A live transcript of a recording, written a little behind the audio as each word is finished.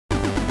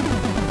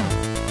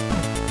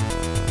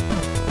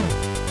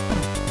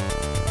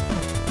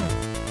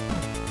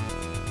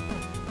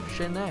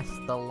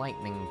Shiness, the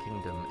Lightning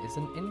Kingdom, is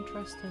an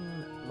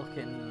interesting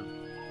looking,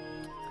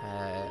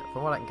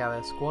 from what I can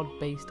gather,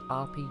 squad-based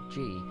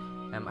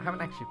RPG. I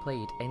haven't actually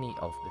played any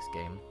of this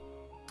game.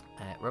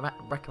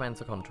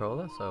 Recommends a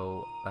controller,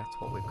 so that's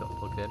what we've got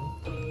plugged in.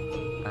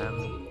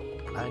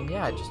 And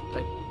yeah,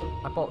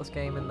 I bought this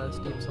game in the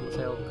Steam Summer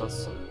Sale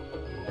because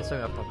it's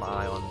something I've had my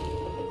eye on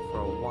for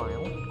a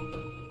while.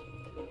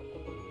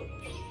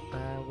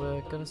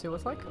 We're gonna see what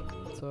it's like.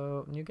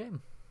 So, new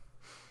game.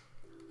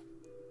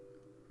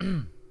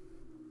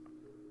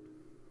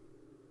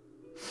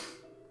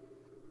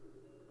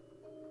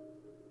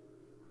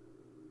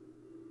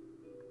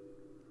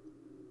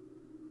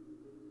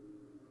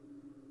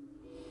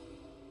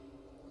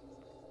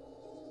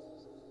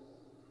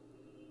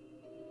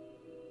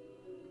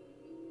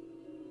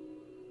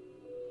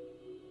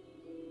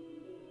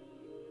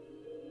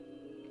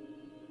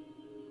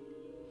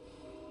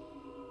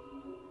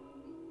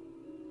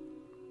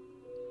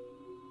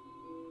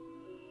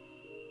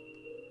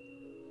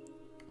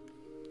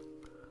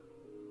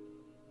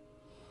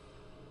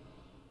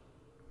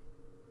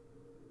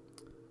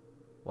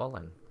 Well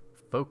then,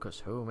 Focus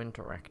Home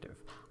Interactive.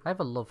 I have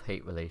a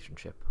love-hate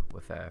relationship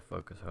with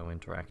Focus Home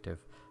Interactive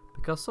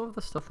because some of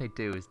the stuff they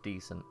do is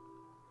decent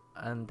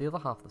and the other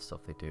half of the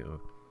stuff they do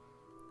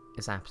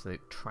is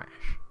absolute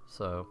trash.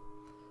 So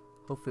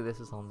hopefully this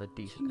is on the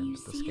decent end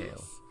of the scale.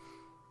 Us?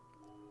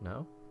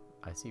 No?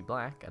 I see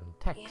black and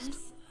text.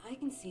 Yes, I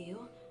can see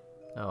you.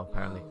 Oh,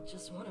 apparently. Well,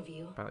 just one of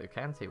you. Apparently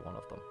you can see one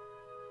of them.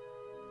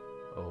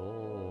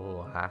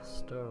 Oh,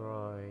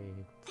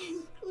 asteroid.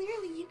 And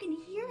clearly you can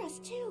hear us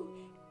too.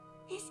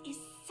 This is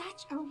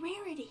such a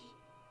rarity.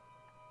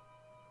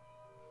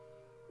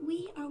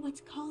 We are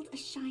what's called a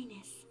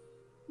shyness.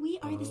 We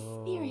are the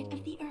spirit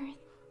of the earth.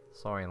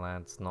 Sorry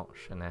lads, not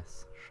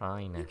Shiness.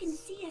 Shyness. You can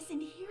see us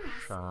and hear us.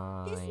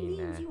 Shyness. This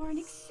means you are an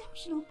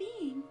exceptional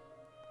being.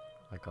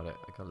 I got it.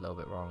 I got a little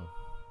bit wrong.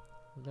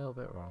 A little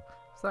bit wrong.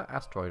 Is that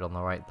asteroid on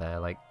the right there,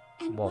 like,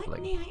 And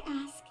wobbling? what, may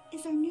I ask,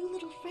 is our new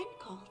little friend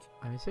called?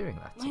 I'm assuming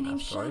that's My an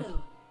name's asteroid.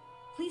 Shadow.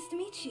 Pleased to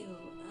meet you,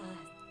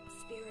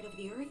 spirit of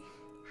the earth.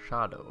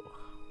 Shadow.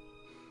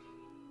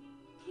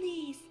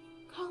 Please,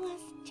 call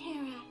us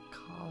Terra.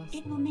 Call us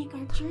It will make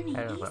our journey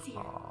Terra. easier.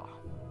 Aw.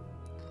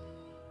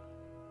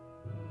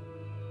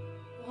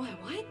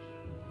 What?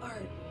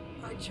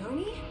 Our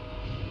journey?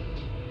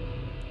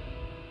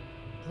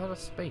 Is that a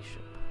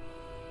spaceship?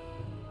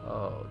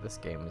 Oh, this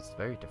game is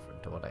very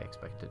different to what I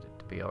expected it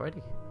to be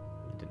already.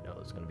 I didn't know it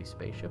was going to be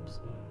spaceships.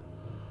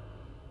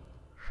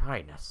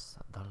 Shyness,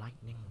 the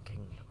Lightning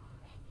Kingdom.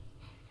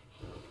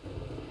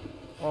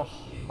 Oh,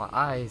 my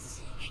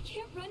eyes. I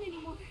can't run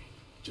anymore.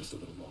 Just a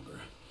little longer.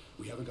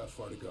 We haven't got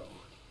far to go.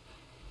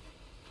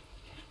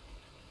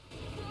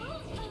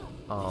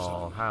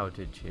 Oh, how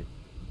did you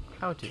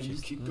Can you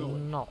keep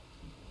going? not?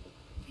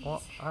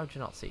 What? How did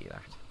you not see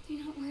that?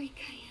 Do not worry,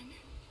 Cayenne.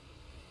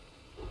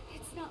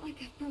 It's not like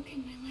I've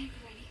broken my leg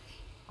or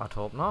anything. I'd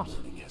hope not.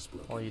 Morning has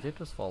broken. All you did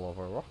was fall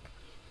over a rock.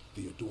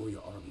 The Adoria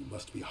army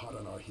must be hot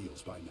on our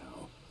heels by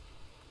now.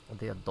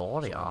 The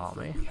Adoria So I'm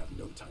afraid army. We have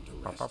no time to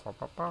rest. I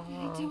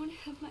don't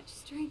have much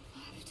strength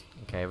left.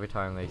 Okay, every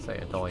time they say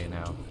Adoria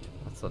now,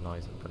 that's the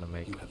noise I'm gonna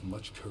make. You have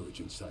much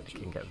courage inside It you.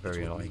 can get It's very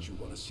what annoying. made you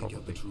want to seek out the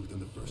Probably. truth in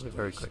the first Probably place.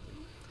 very quickly.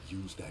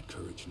 Use that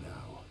courage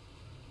now.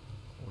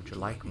 Would you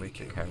like me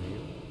to carry you?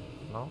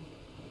 No?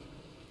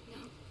 No,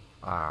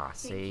 Ah, thank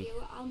see?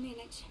 you. I'll manage.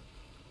 Let's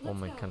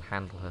Woman go. can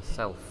handle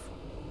herself.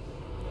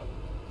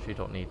 She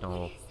don't need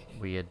no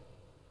weird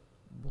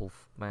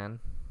wolf man.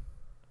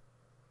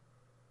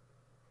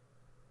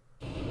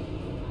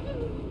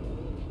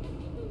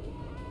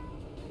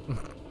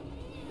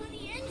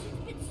 The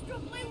engine's been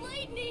struck by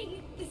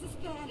lightning. This is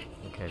bad.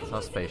 Okay, it's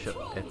not a spaceship.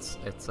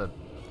 It's a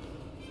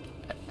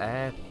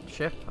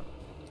airship.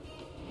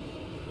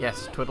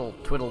 Yes, twiddle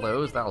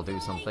those. That'll do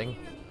something.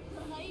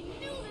 I knew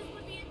this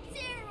would be a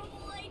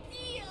terrible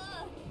idea.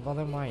 Well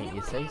then why didn't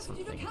you say You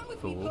something, come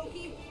with me, fool?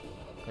 Pokey.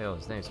 Oh,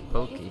 his name's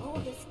Pokey. All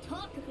this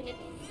talk of an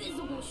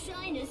invisible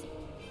shyness.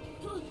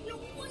 No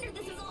wonder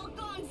this has all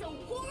gone so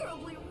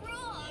horribly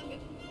wrong.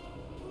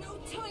 No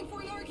time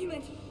for an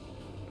argument.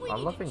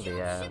 I'm loving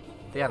the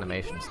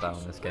animation style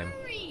in this game.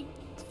 Hurry.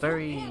 It's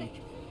very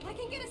I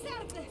can get us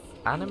out of this.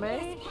 anime?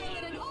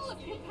 Pilot and all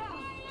of you, pal.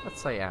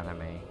 Let's say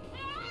anime.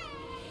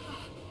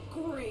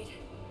 Great.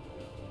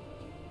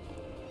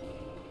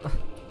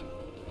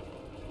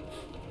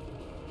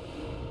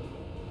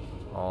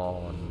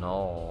 Oh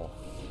no.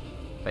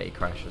 Bet he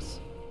crashes.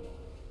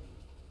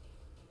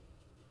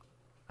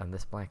 And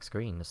this black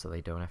screen is so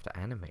they don't have to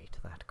animate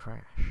that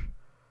crash.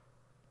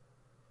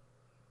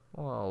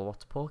 Well,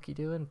 what's Porky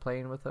doing?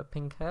 Playing with her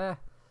pink hair?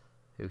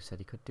 Who said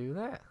he could do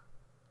that?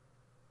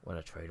 When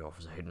a trader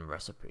offers a hidden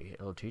recipe,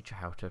 it'll teach you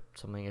how to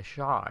something is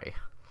shy.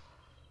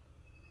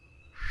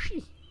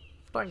 She.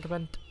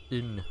 Fragment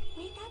in.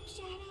 Wake up,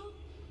 Shadow.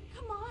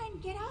 Come on,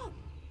 get up.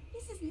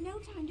 This is no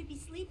time to be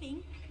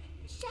sleeping.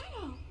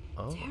 Shadow.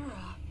 Oh.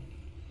 Terra,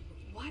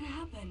 what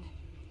happened?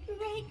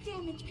 Great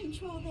damage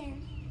control there.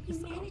 You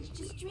managed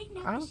to straighten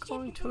out I'm the ship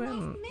going at the to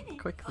last minute.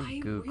 quickly I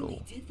Google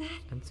really did that.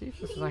 and see if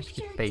this is You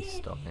actually sure based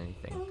did. on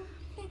anything. Though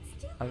that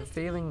still I have a has to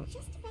be feeling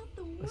just about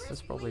the this is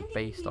worst probably plan that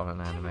based on an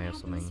we've anime ever or had the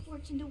something.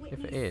 misfortune to If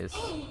it witness. is,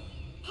 Oh,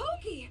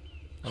 Pokey!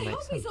 that I makes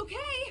hope he's sense.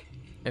 okay.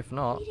 If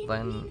not, We didn't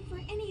then mean for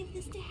any of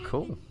this to happen.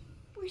 cool.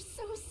 We're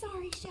so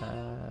sorry,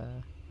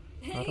 Shadow.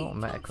 I don't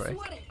want don't Metacritic.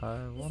 sweat it. I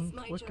This want is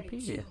my journey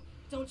Wikipedia. too.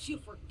 Don't you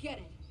forget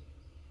it.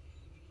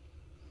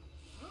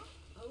 Huh?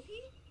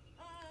 Pokey?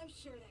 I'm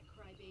sure that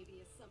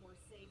crybaby is somewhere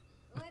safe.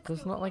 Let's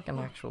There's go not like an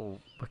find him. actual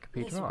This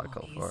Wikipedia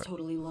article one, for he's it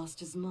totally lost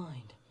his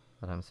mind.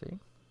 that I'm seeing.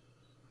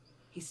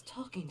 He's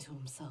talking to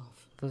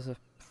himself. There's a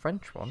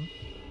French one.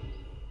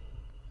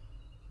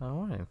 I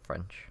want it in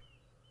French.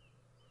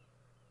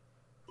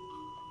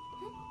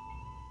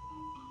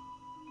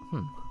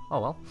 Oh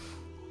well.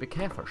 Be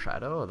careful,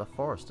 Shadow. The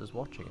forest is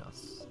watching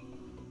us.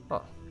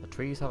 Oh, the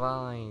trees have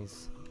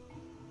eyes.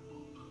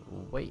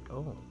 Wait,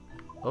 oh.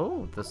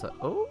 Oh, there's a...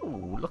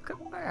 Oh, look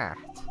at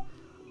that.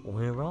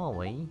 Where are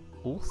we?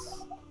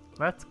 Us?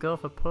 Let's go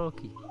for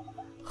Pokey.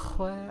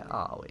 Where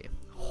are we?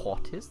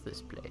 What is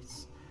this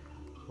place?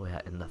 We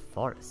are in the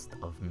forest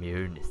of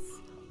Munis.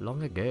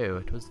 Long ago,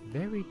 it was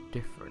very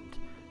different.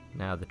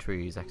 Now the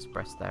trees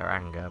express their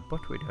anger,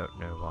 but we don't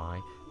know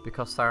why.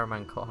 Because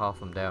Saruman cut half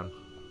them down.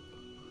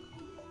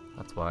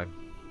 That's why.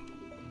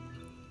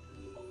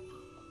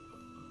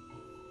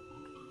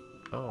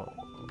 Oh.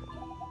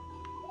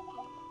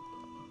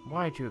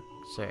 Why'd you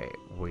say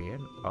we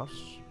and us?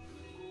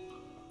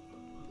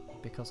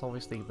 Because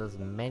obviously there's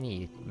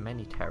many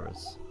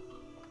terrors.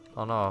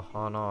 Oh no,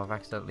 I've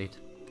accidentally.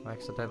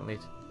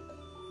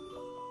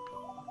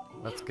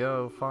 Let's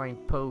go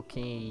find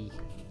Pokey.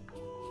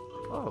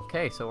 Oh,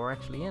 okay, so we're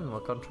actually in, we're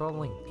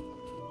controlling.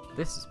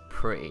 This is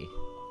pretty.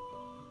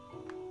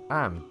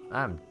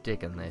 I'm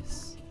digging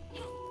this.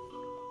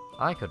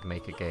 I could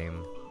make a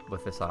game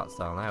with this art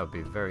style and I would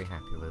be very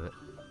happy with it.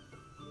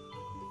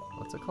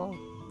 What's it called?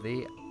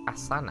 The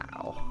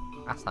Asanao.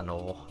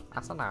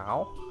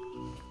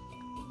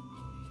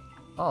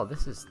 Oh,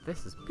 this is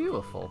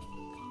beautiful.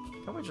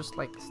 Can we just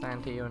like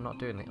stand here and not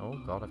do anything? Oh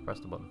god, I've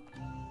pressed a button.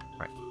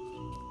 Right,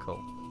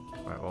 cool.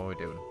 Right, what are we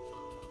doing?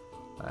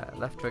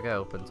 Left trigger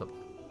opens up.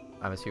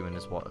 I'm assuming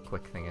is what a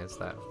quick thing is.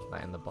 That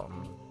in the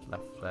bottom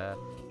left there.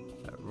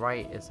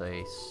 Right is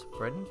a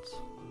sprint.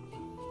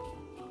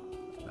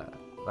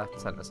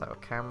 Left center's our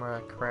camera.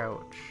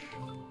 Crouch.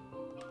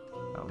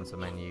 That one's a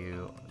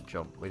menu.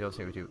 Jump. We don't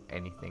seem to do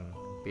anything.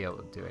 Be able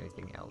to do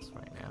anything else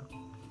right now.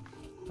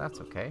 That's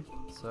okay.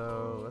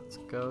 So let's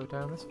go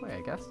down this way,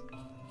 I guess.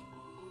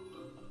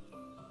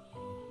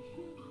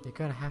 You're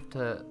gonna have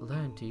to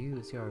learn to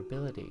use your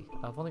ability.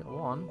 I've only got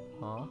one.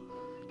 Oh.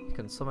 You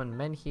can summon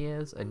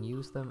menhirs and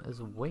use them as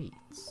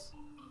weights.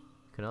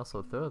 You can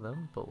also throw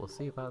them, but we'll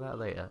see about that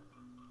later.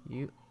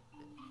 You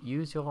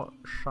use your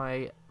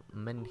shy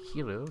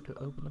menhiro to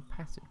open the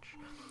passage.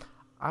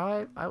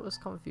 I was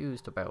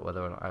confused about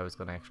whether or not I was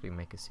going to actually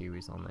make a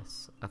series on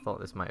this. I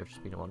thought this might have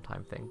just been a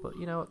one-time thing, but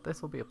you know what?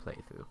 This will be a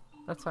playthrough.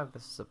 Let's have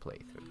this as a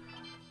playthrough.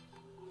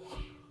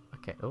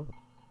 Okay. Oh.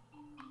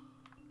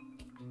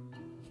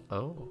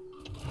 Oh.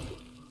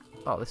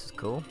 Oh, this is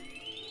cool.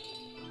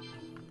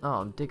 Oh,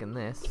 I'm digging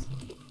this.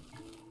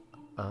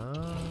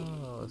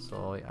 Oh,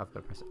 so I've got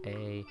to press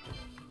A,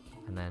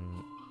 and then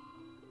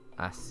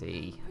I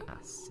see.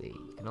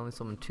 You can only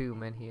summon 2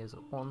 menhirs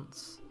at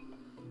once.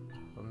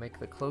 We'll make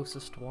the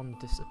closest one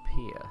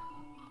disappear.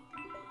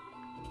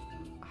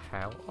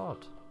 How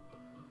odd.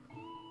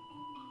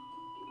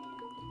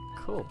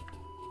 Cool.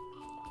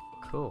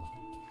 Cool.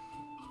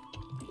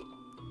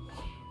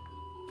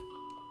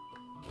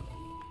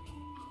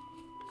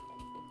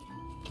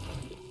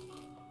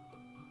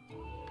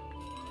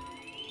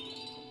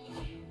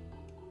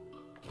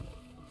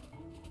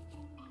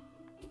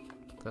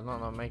 Did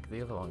not make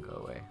the other one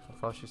go away. I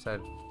thought she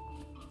said.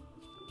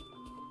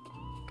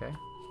 Okay.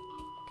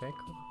 Okay,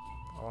 cool.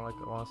 I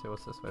wanna see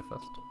what's this way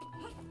first.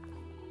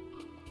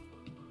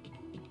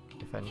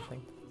 If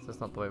anything, this is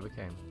not the way we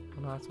came.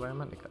 Oh no, that's the way I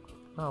meant to go.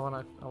 No, I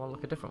wanna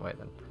look a different way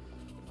then.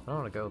 I don't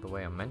wanna go the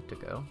way I'm meant to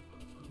go.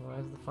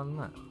 Where's the fun in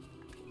that?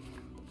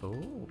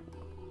 Oh,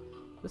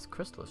 this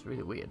crystal is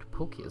really weird.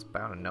 Pokey is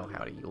bound to know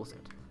how to use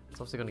it.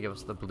 It's obviously gonna give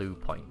us the blue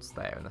points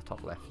there in the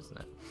top left, isn't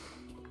it?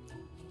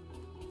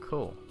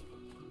 Cool.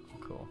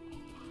 Cool.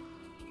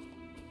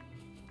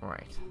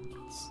 Right.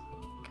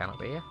 Cannot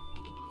be here.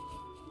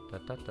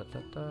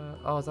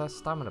 Oh, is that a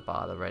stamina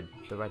bar? The red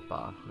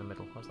bar in the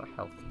middle. What's that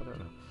health? I don't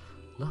know.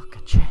 Look,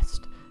 a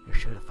chest. You're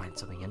sure to find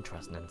something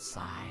interesting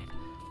inside.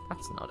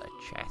 That's not a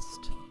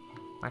chest.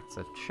 That's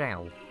a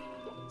shell.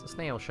 It's a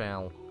snail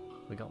shell.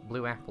 We got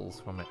blue apples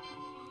from it.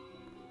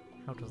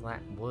 How does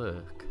that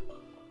work?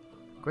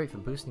 Great for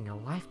boosting your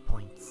life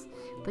points.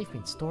 They've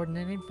been stored in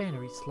an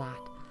inventory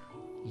slot.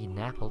 Eat an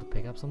apple to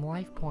pick up some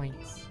life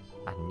points.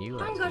 I knew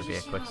that was going to be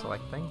a quick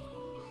select thing.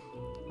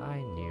 I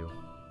knew.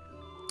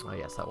 Oh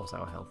yes, that was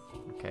our health.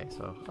 Okay,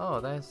 so... Oh,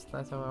 there's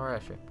our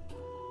airship.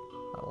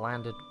 That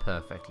landed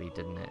perfectly,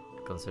 didn't it?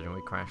 Considering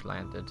we crash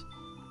landed.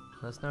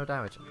 There's no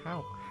damage.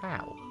 How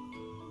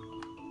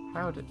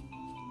How did...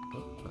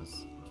 Oh,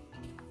 there's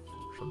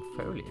some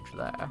foliage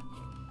there.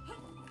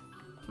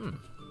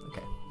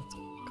 Okay, let's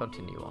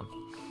continue on.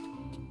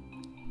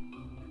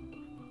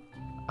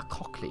 A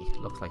Cockley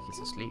looks like he's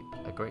asleep.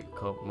 A great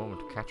moment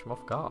to catch him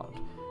off guard.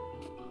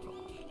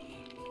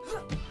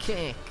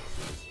 Kick!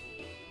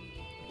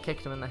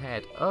 Kicked him in the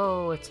head.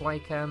 Oh, it's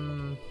like,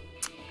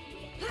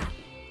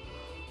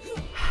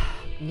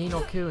 Ni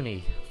no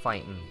Kuni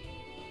fighting.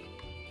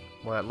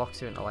 Where it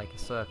locks you into like a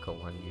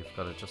circle and you've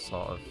got to just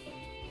sort of...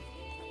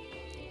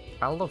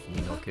 I love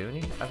Ni no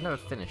Kuni. I've never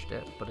finished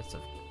it, but it's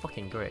a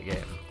fucking great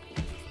game.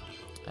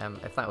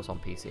 If that was on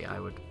PC, I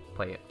would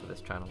play it for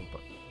this channel,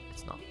 but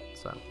it's not,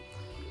 so...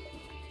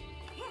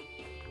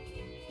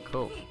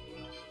 Cool.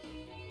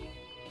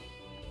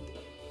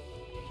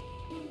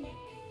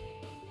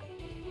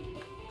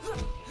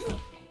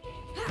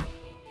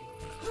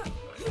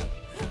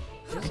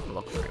 He doesn't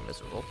look very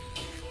miserable.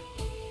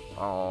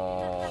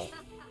 Oh,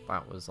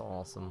 that was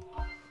awesome.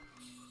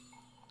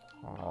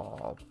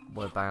 Oh,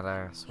 we're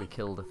badass. We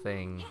killed a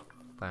thing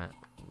that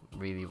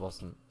really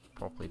wasn't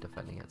properly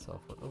defending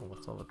itself. Oh,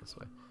 what's over this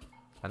way?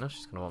 I know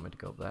she's gonna want me to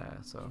go up there,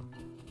 so...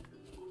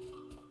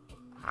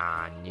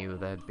 I knew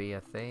there'd be a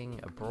thing.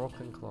 A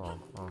broken claw.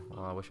 Oh,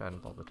 well, I wish I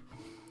hadn't bothered.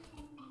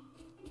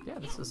 Yeah,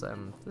 this is a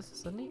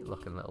neat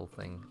looking little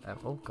thing.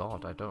 Oh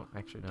god, I don't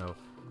actually know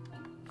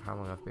how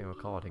long I've been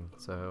recording,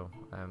 so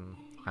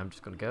I'm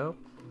just gonna go.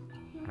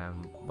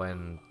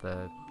 When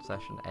the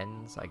session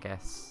ends, I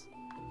guess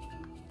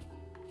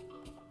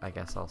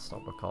I'll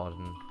stop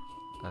recording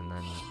and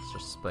then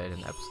just split it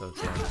in episodes.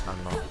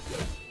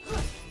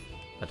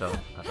 I don't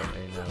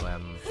really know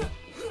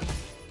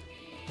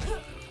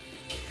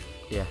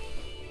yeah,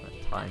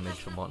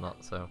 timage and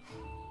whatnot, so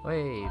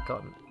hey,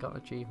 got an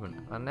achievement.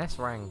 An S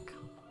rank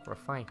for a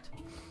fight.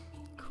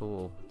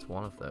 Cool, it's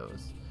one of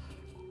those.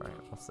 Right,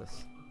 what's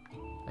this?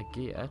 A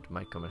gear. It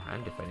might come in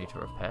handy if I need to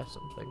repair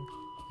something.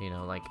 You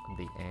know, like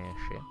the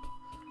airship.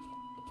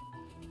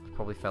 It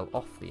probably fell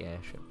off the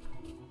airship.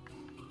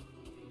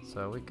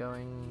 So we're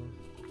going...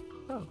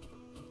 Oh.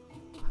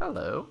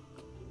 Hello.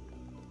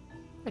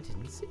 I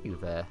didn't see you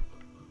there.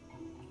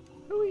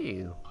 Who are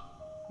you?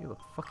 You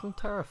look fucking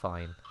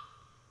terrifying.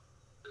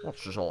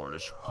 What's all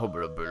this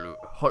hullabaloo?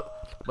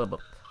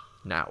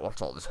 Now,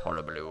 what's all this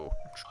hullabaloo?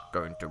 It's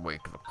going to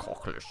wake the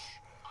cockless.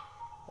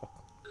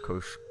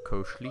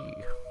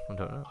 Koshli? I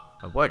don't know.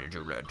 And where did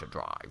you learn to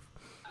drive?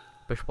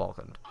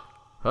 Bishbalkand.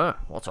 Huh?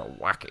 What's a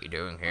wacky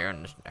doing here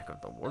in this neck of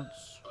the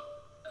woods?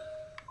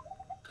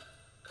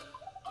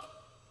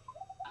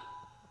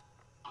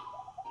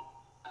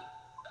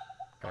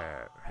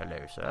 Hello,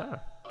 sir.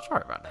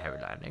 Sorry about the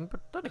heavy landing,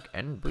 but then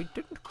again, we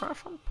didn't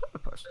crash on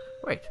purpose.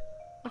 Wait,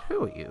 but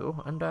who are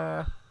you? And,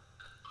 are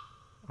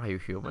you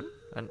human?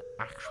 An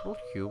actual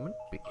human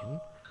being?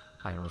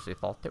 I honestly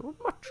thought they were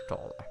much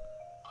taller.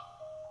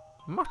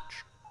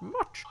 Much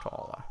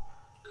taller.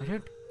 I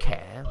don't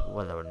care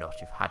whether or not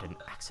you've had an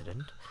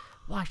accident.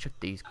 Why should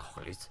these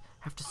collies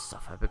have to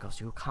suffer because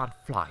you can't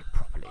fly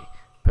properly?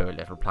 Poor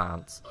little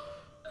plants.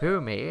 Who,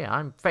 me?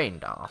 I'm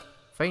Feindar.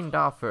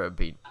 Feindar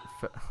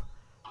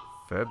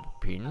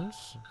Furbpins?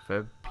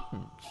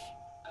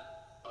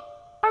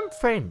 I'm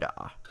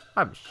Feindar.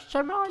 I'm a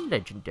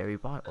semi-legendary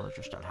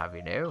biologist, I'll have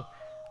you know.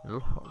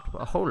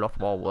 A whole lot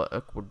more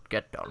work would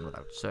get done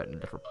without certain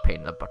little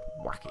pain-in-the-butt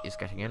wackies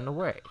getting in the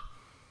way.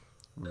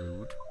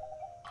 Rude.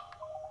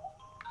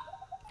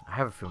 I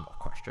have a few more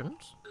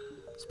questions.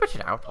 Spit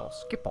it out or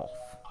skip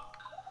off.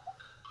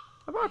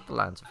 About the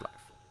Lands of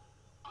Life.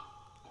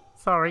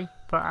 Sorry,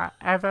 but I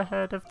ever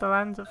heard of the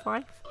Lands of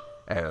Life?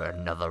 Oh,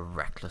 another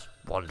reckless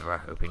wanderer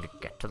hoping to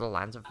get to the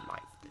Lands of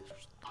Life.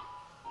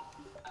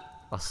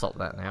 I'll stop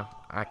that now.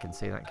 I can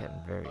see that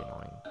getting very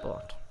annoying,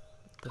 but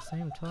at the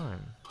same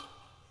time,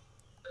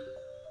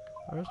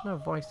 there is no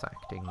voice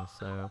acting,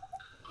 so...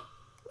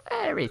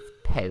 Where is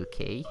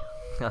Pokey?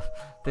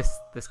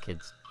 this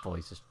kid's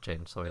voice has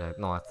changed, sorry,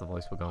 no, that's the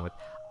voice we're going with.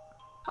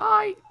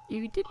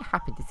 You didn't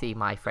happen to see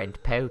my friend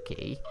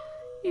Pokey.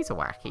 He's a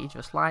wacky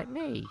just like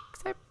me,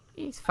 except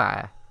he's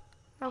fair.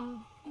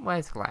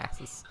 Wears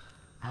glasses.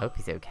 I hope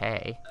he's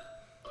okay.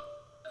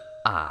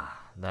 Ah,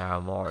 there are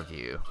more of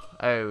you.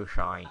 Oh,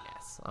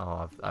 shyness.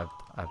 Oh,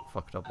 I've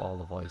fucked up all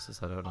the voices.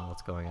 I don't know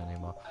what's going on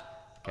anymore.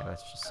 Okay,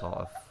 let's just sort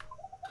of...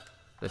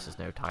 This is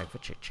no time for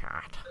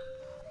chit-chat.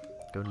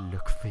 Go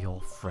look for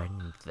your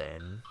friend,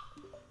 then.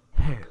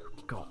 Oh,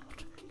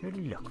 God. Go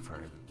look for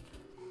him.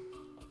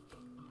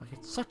 Like,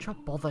 it's such a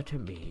bother to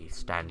me,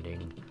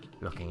 standing,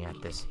 looking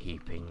at this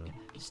heaping,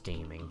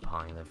 steaming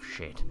pile of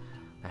shit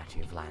that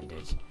you've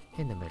landed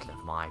in the middle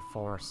of my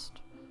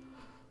forest.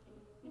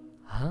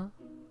 Huh?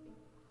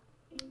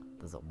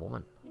 There's a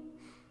woman.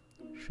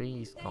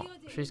 She's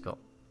got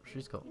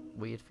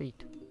weird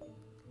feet.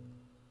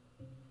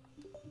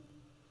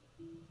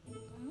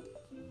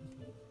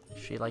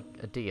 Is she like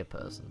a deer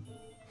person?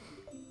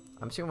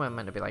 I'm assuming I'm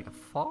meant to be like a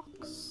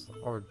fox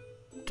or a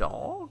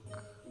dog?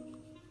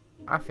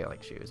 I feel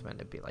like she was meant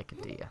to be like a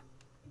deer.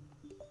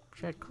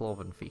 She had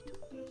cloven feet.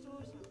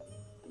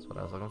 That's what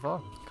I was looking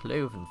for.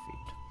 Cloven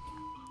feet.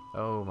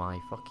 Oh my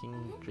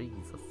fucking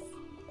Jesus.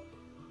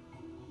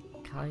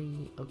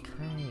 Okay,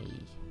 okay.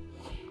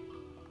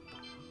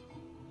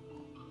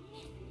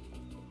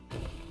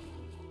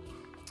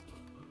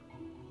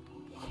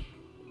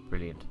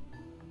 Brilliant.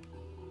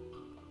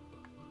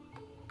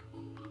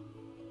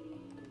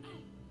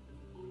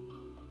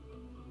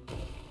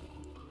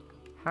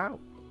 How?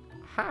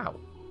 How?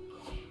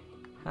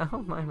 How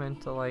am I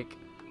meant to, like...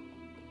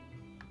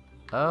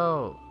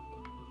 Oh!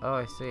 Oh,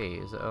 I see.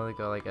 Does it only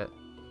go like a...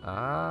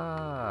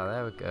 Ah,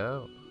 there we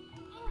go.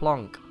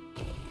 Plonk.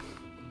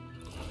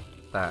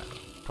 That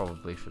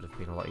probably should have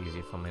been a lot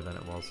easier for me than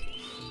it was.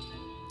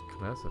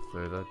 Can also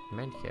through the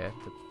mid here,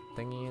 the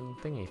thingy and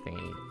thingy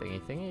thingy, thingy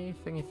thingy,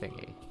 thingy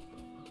thingy.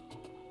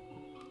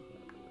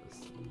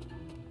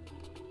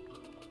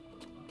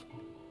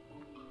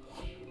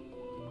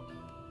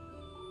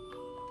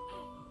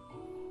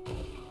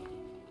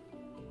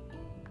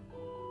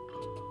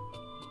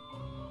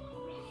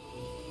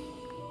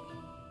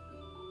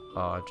 Oh,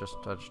 I just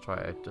try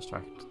to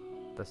distract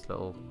this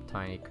little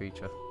tiny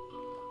creature.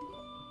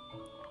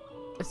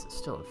 This is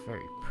still a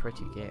very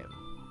pretty game.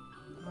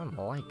 I'm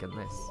liking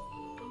this.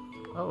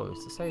 Oh,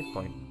 it's a save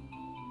point.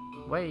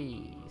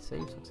 Way,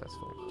 save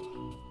successful.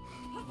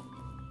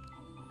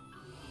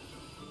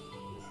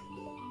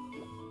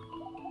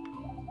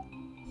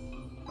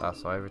 Ah,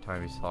 so every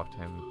time you talk to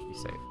him, you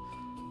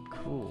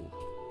save. Cool.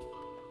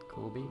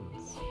 Cool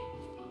beans.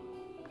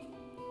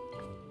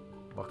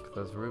 Look,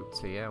 there's roots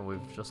here.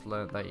 We've just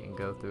learned that you can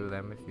go through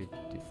them if you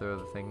throw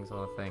the things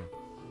on a thing.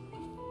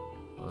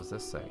 What does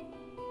this say?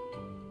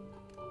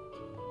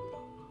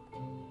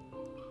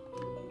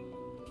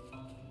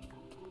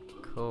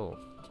 Cool.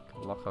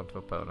 Can lock onto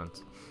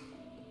opponents.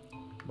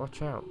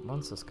 Watch out,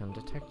 monsters can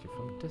detect you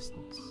from a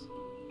distance.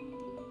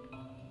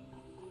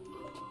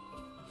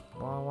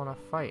 Well, I want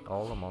to fight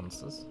all the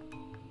monsters.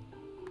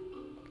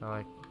 Can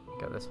I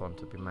get this one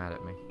to be mad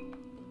at me?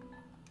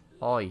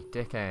 Oi,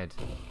 dickhead.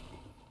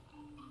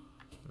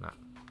 Nah.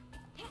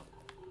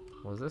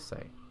 What does this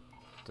say?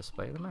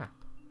 Display the map.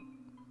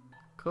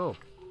 Cool.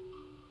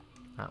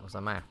 That was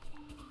a map.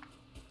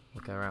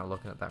 We'll go around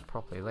looking at that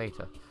properly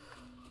later.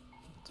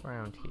 What's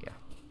around here?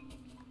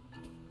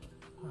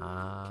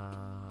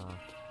 Ah,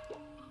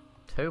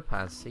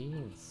 topaz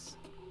seeds.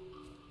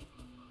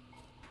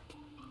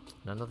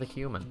 And another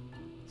human.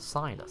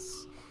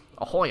 Silas.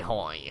 Ahoy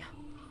hoy!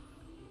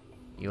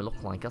 You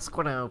look like a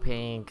squirrel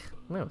pig.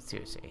 No,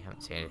 seriously, you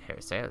haven't seen any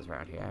hair sailors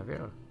around here, have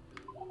you?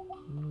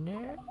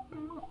 No.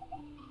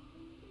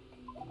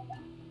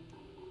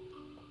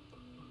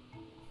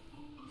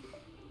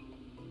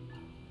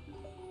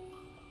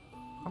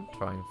 I'm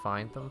trying to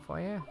find them for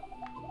you.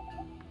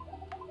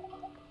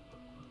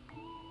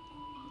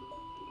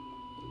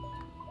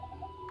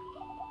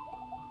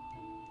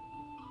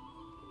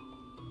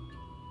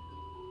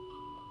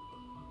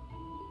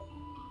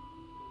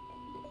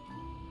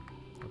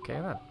 Okay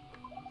then.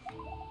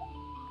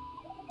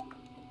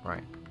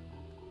 Right.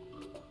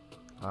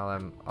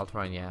 I'll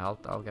try and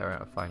I'll get around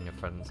to find your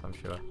friends, I'm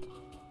sure.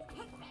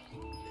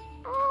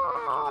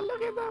 Oh,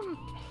 look at them!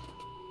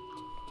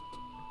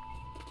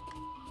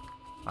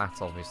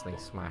 That's obviously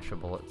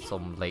smashable at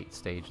some late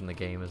stage in the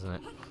game, isn't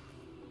it?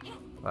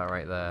 That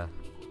right there,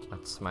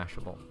 that's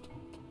smashable.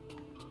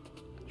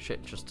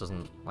 Shit just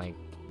doesn't, like,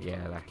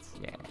 yeah,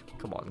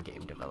 come on,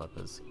 game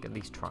developers, at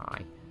least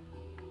try.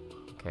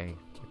 Okay,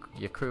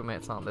 your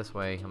crewmates aren't this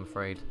way, I'm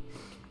afraid.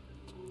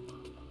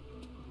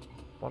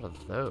 What are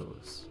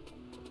those?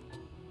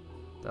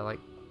 They're like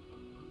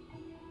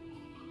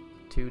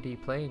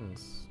 2D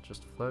planes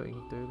just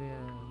floating through the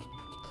air.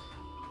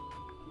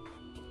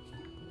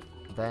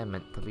 They're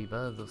meant to be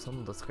birds of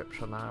some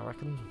description, I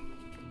reckon.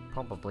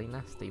 Probably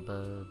nasty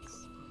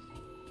birds.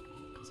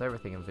 Because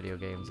everything in video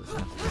games is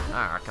nasty.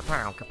 Ah,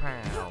 kapow,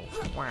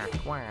 kapow! Whack,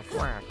 whack,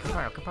 whack!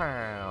 Kapow,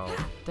 kapow!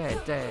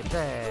 Dead, dead,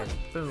 dead!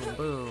 Boom,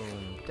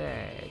 boom!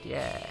 Dead,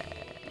 yeah!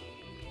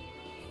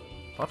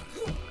 What?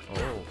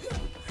 Oh.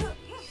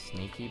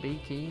 Sneaky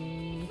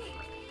beaky!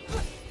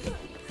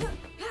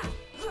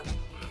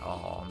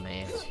 Oh,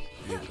 mate.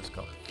 You just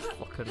got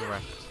fucking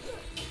wrecked.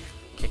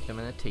 Kicked him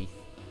in the teeth.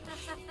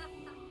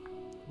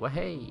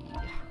 Wahey!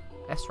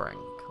 S rank.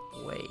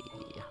 Way.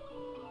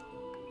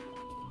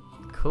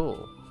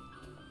 Cool.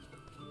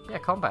 Yeah,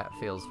 combat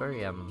feels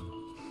very,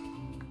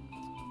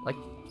 like,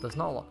 there's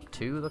not a lot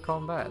to the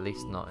combat, at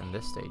least not in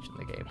this stage in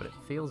the game, but it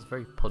feels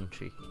very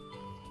punchy.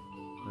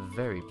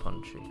 Very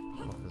punchy.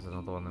 Look, there's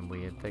another one of them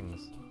weird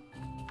things.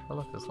 Oh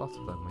look, there's lots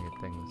of them weird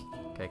things.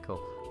 Okay,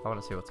 cool. I want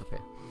to see what's up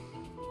here.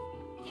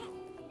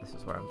 This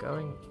is where I'm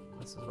going.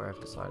 This is where I've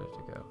decided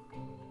to go.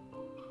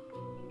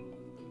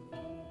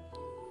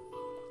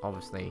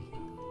 Obviously,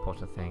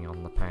 put a thing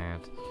on the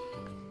pad.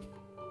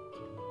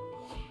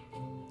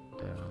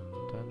 Dun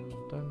dun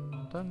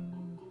dun dun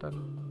dun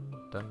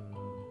dun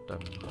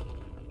dun.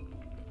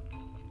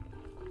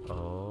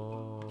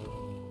 Oh,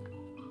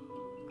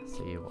 I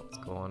see what's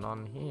going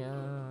on here.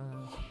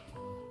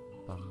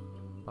 Bum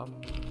bum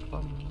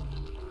bum.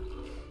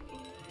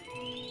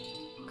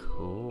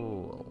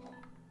 Cool.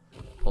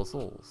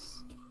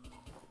 Puzzles.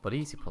 but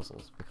easy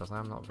puzzles because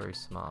I'm not very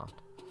smart.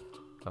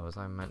 Oh, was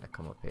I meant to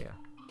come up here?